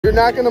You're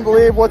not going to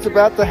believe what's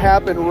about to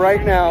happen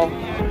right now.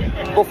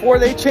 Before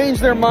they change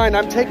their mind,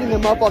 I'm taking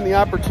them up on the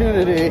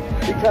opportunity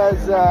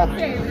because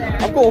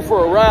I'm going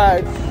for a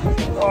ride.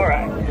 All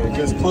right. Okay,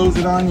 just close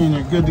it on you and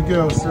you're good to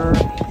go, sir.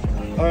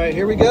 All right,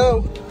 here we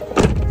go.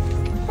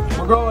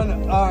 We're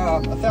going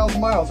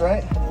 1,000 miles,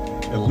 right?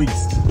 At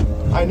least.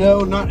 I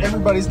know not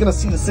everybody's going to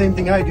see the same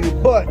thing I do,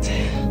 but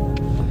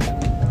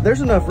there's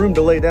enough room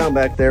to lay down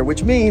back there,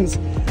 which means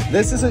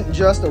this isn't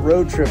just a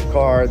road trip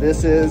car.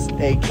 This is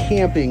a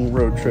camping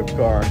road trip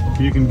car.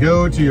 You can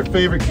go to your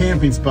favorite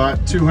camping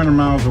spot 200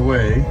 miles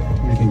away.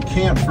 You can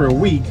camp for a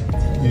week.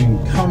 You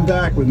can come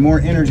back with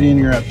more energy in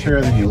your Aptera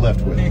than you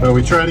left with. But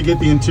we try to get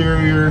the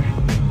interior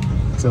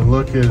to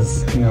look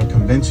as, you know,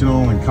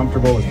 conventional and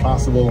comfortable as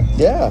possible.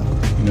 Yeah.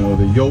 You know,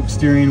 the yoke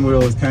steering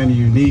wheel is kind of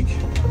unique.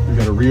 We've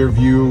got a rear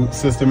view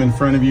system in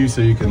front of you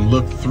so you can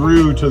look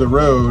through to the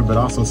road, but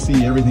also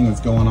see everything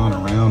that's going on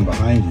around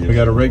behind you. We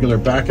got a regular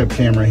backup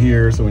camera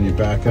here, so when you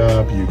back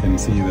up, you can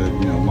see the,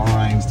 you know,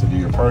 lines to do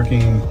your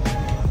parking.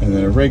 And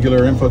then a regular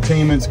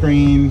infotainment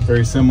screen,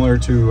 very similar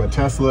to a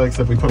Tesla,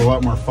 except we put a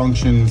lot more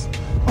functions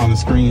on the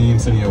screen,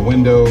 so you know,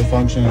 window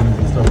functions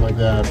and stuff like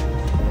that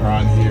are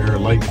on here,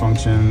 light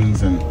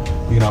functions, and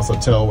you can also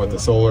tell what the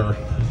solar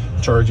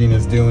charging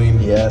is doing.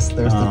 Yes,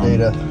 there's the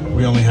data.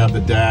 We only have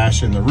the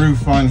dash and the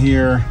roof on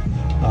here,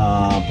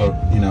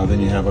 but you know, then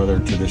you have other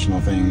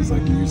traditional things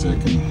like music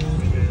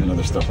and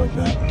other stuff like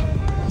that.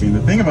 I mean,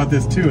 the thing about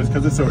this too is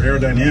because it's so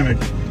aerodynamic,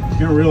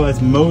 you don't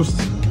realize most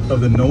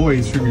of the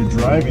noise from your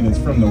driving is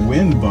from the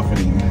wind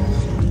buffeting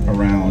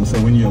around. So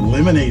when you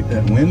eliminate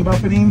that wind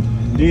buffeting,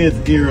 it's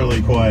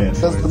eerily quiet.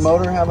 Does the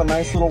motor have a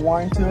nice little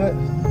whine to it?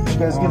 You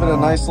guys give it a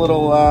nice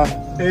little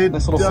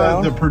nice little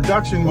sound? The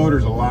production motor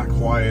is a lot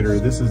quieter.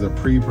 This is a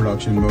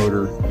pre-production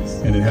motor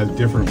and it has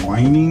different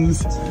windings,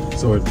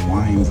 so it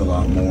whines a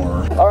lot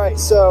more. All right,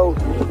 so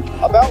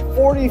about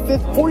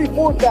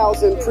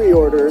 44,000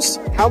 pre-orders.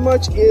 How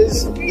much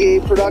is a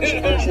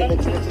production version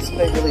that you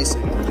anticipate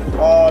releasing?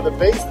 The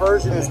base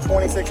version is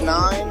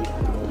 $26,900.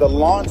 The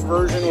launch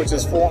version, which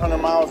is 400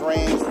 miles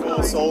range,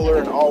 full solar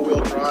and all-wheel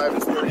drive,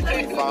 is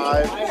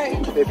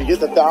 $33,500. If you get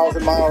the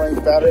 1,000-mile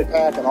range battery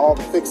pack and all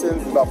the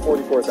fixings, it's about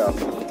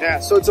 $44,000. Yeah,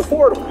 so it's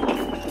affordable.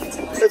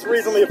 It's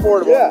reasonably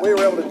affordable. Yeah. We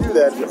were able to do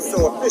that. It's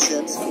so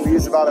efficient. We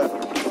use about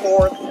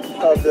 1/4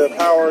 of the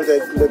power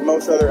that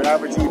most other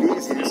average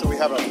EVs use. So we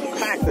have a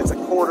pack that's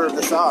 1/4 of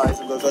the size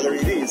of those other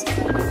EVs.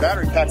 The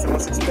battery pack's the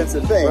most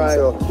expensive thing. Right.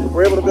 So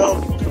we're able to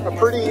build a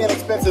pretty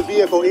inexpensive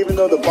vehicle, even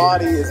though the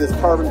body is this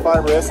carbon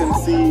fiber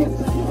SMC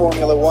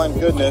Formula One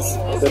goodness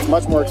that's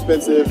much more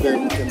expensive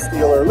than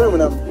steel or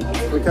aluminum.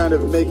 We kind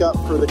of make up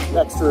for the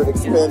extra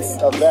expense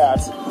of that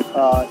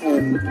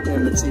in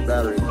the cheap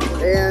battery.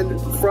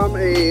 And from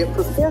a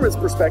performance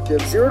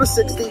perspective, 0 to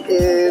 60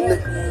 in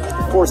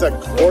 4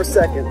 seconds. 4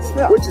 seconds,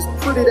 Yeah. which is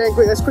pretty dang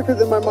quick. That's quicker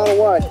than my Model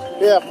Y.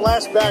 Yeah,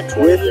 flashback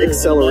 20 With years.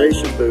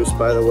 acceleration boost,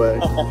 by the way.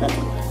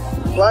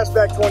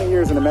 Flashback 20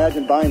 years and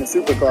imagine buying a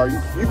supercar.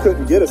 You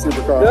couldn't get a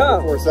supercar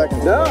in 4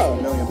 seconds. No.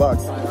 $1 million.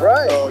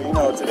 Right. So, you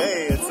know,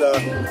 today it's,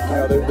 you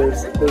know,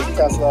 there's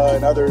Tesla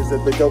and others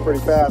that go pretty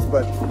fast,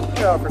 but,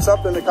 you know, for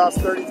something that costs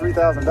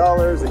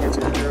 $33,000, it gets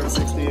you 0 to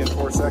 60 in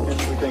 4 seconds,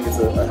 we think it's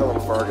a hell of a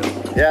bargain.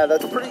 Yeah,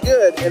 that's pretty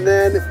good. And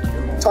then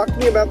talk to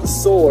me about the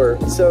solar.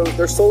 So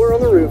there's solar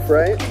on the roof,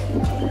 right?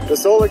 The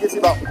solar gets you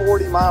about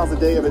 40 miles a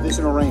day of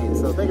additional range.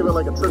 So think of it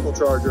like a trickle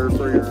charger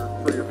for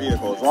your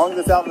vehicle. As long as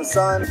it's out in the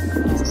sun,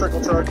 it's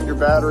trickle charging your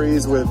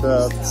batteries with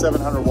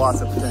 700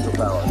 watts of potential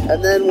power.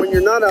 And then when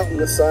you're not out in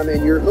the sun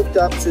and you're hooked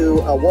up to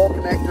a wall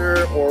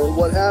connector or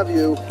what have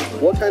you,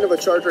 what kind of a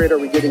charge rate are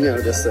we getting out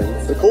of this thing?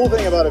 The cool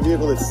thing about a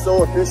vehicle that's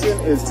so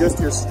efficient is just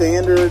your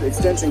standard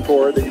extension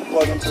cord that you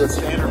plug into a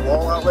standard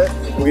wall outlet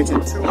will get you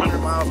 200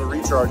 miles of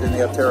recharge in the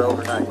Aptera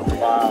overnight.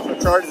 Wow. So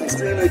it charges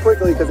extremely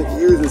quickly because it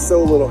uses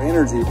so little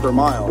energy per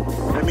mile.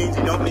 That means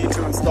you don't need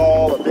to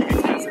install a big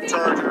expensive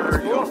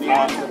charger, you don't need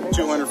a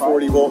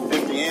 240 volt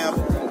 50 amp.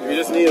 You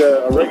just need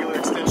a regular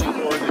extension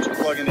cord that you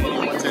plug into any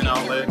 110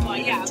 outlet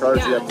and charge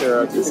the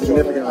Aptera to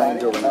significant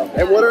range overnight.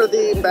 And what are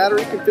the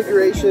battery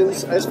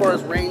configurations as far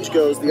as range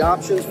goes? The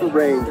options for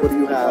range, what do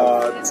you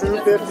have?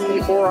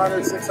 250,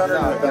 400, 600,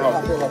 and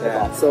 1,000.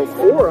 Yeah. So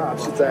 4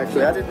 options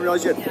actually. I didn't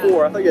realize you had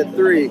 4. I thought you had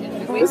 3.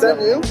 Is that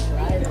new?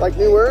 Like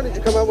newer? Did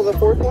you come out with a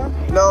 4th one?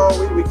 No,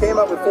 we came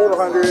up with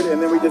 400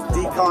 and then we just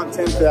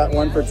decontent that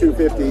one for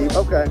 250.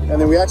 Okay.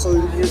 And then we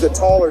actually use a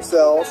taller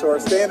cell. So our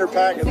standard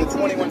pack is the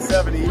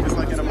 2170, just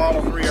like in a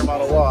Model 3 or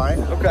Model Y.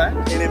 Okay.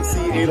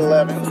 NMC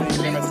 811,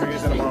 same chemistry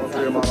as in a Model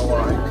 3 or Model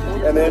Y.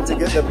 And then to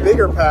get the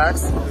bigger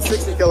packs, the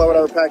 60 kilowatt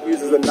hour pack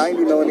uses a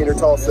 90 millimeter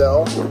tall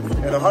cell,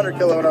 and the 100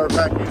 kilowatt hour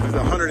pack uses a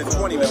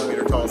 120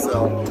 millimeter tall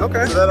cell.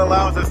 Okay. So that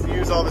allows us to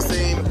use all the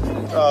same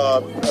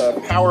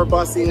power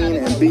busing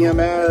and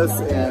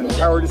BMS and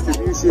power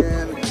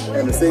distribution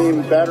and the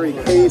same battery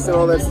case and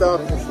all that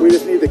stuff. We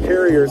just need the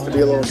carriers to be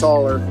a little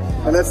taller.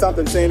 And that's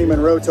something Sandy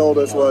Monroe told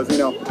us was, you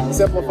know,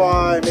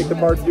 simplify, make the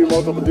parts do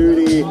multiple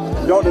duty.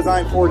 Don't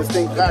design 4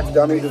 distinct pack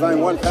dummies.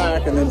 Design one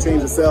pack and then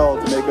change the cell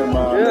to make them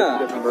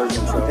different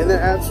versions. So. And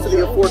that adds to the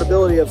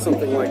affordability of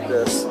something like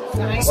this.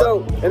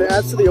 So, and it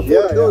adds to the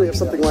affordability of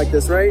something like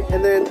this, right?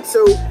 And then,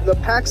 so the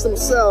packs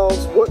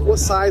themselves, what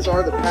size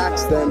are the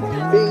packs then?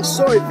 Being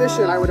so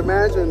efficient, I would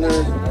imagine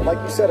they're, like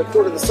you said, a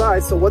quarter the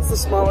size. So what's the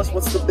smallest,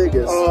 what's the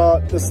biggest?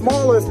 The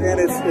smallest,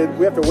 and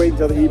we have to wait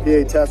until the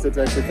EPA tests it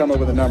to actually come up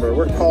with a number.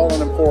 We're calling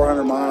them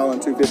 400 mile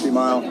and 250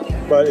 mile,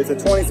 but it's a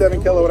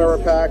 27 kilowatt hour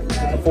pack,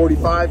 a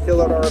 45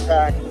 kilowatt hour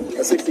pack,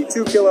 a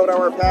 62 kilowatt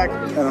hour pack,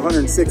 and a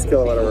 106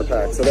 kilowatt hour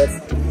pack. So that's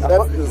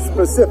the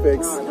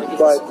specifics,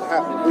 but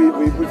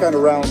we kind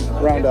of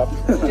round up.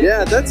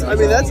 Yeah,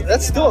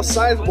 that's still a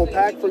sizable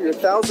pack for your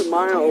 1,000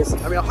 miles.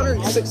 I mean,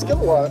 106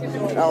 kilowatt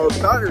hour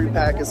battery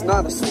pack is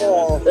not a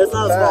small. It's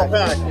not a small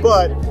pack,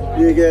 but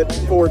you get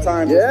 4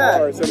 times as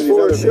far as some of these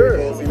other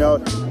vehicles. You know,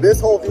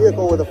 this whole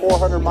vehicle with a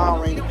 400 mile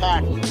range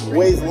pack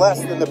weighs less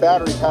than the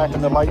battery pack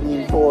in the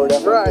Lightning Ford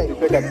F-150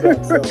 pickup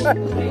truck. So,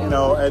 you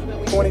know, at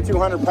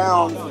 2,200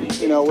 pounds,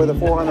 you know, with a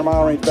 400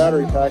 mile range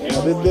battery pack, you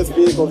know, this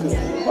vehicle is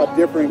just a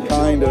different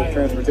kind of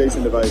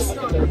transportation device.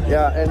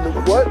 Yeah, and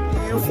what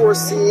do you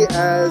foresee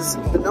as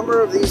the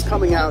number of these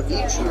coming out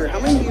each year? How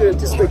many do you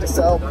anticipate to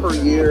sell per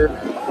year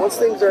once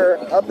things are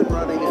up and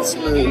running and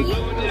smooth?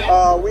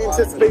 We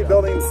anticipate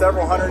building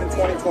several hundred in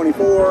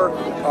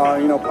 2024,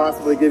 you know,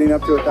 possibly getting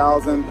up to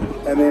 1,000,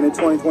 and then in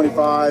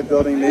 2025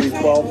 building maybe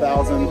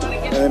 12,000,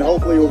 and then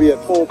hopefully we'll be at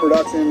full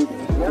production,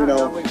 you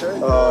know,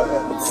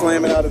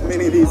 slamming out as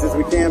many of these as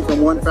we can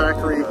from one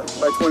factory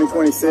by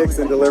 2026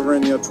 and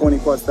delivering, you know,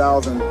 20+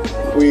 thousand.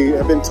 We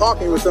have been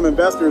talking with some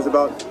investors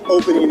about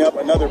opening up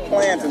another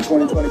plant in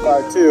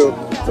 2025 too.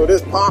 So it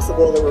is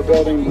possible that we're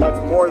building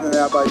much more than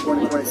that by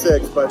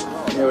 2026, but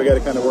you know, we got to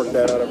kind of work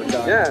that out over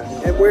time. Yeah,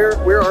 and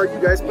where are you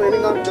guys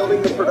planning on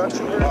building the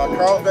production?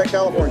 Carlsbad,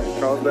 California.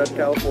 Carlsbad,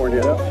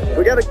 California. Yeah.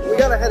 We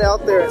gotta head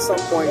out there at some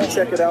point and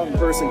check it out in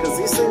person because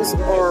these things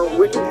are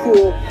wicked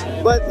cool.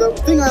 But the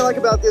thing I like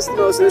about this the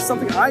most, and it's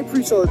something I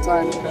preach all the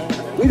time,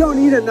 we don't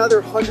need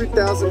another $100,000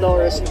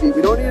 SUV.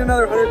 We don't need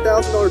another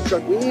 $100,000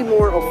 truck. We need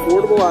more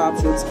affordable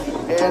options.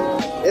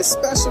 And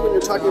especially when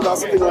you're talking about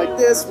something like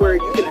this, where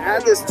you can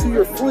add this to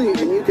your fleet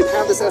and you can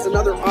have this as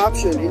another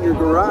option in your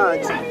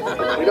garage.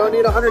 We don't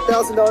need a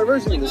 $100,000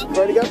 version of this. We've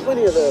already got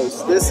plenty of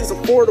those. This is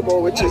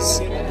affordable, which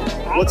is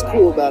what's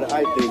cool about it,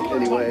 I think,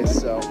 anyway.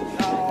 So,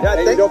 yeah,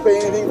 and you don't pay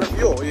anything for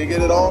fuel. You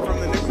get it all from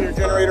the nuclear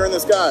generator in the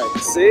sky.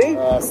 See?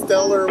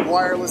 Stellar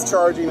wireless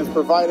charging is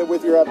provided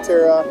with your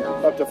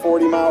Aptera, up to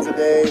 40 miles a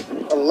day,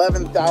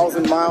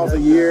 11,000 miles a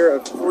year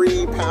of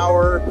free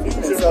power in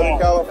Southern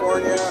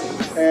California.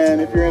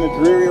 And if you're in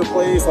a drearier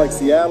place like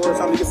Seattle or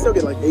something, you can still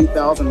get like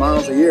 8,000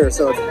 miles a year.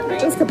 So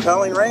it's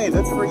compelling range.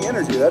 That's free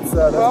energy. That's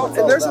well,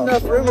 and there's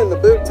enough room in the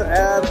boot to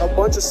add a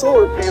bunch of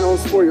solar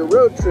panels for your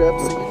road trip,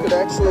 so you could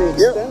actually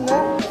extend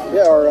that.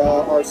 Yeah,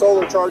 our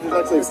solar charge is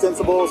actually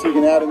extensible, so you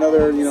can add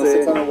another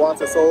 600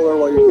 watts of solar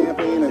while you're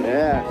camping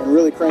and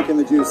really crank in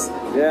the juice.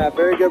 Yeah,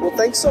 very good. Well,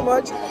 thanks so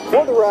much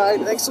for the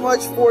ride. Thanks so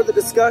much for the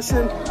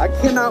discussion. I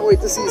cannot wait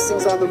to see these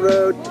things on the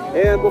road.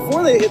 And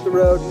before they hit the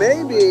road,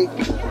 maybe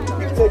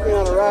take me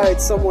on a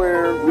ride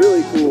somewhere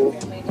really cool.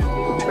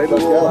 Maybe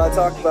we'll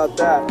talk about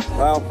that.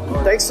 Well,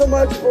 thanks so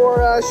much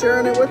for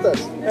sharing it with us.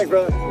 Thanks,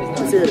 brother.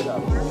 Appreciate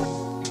it.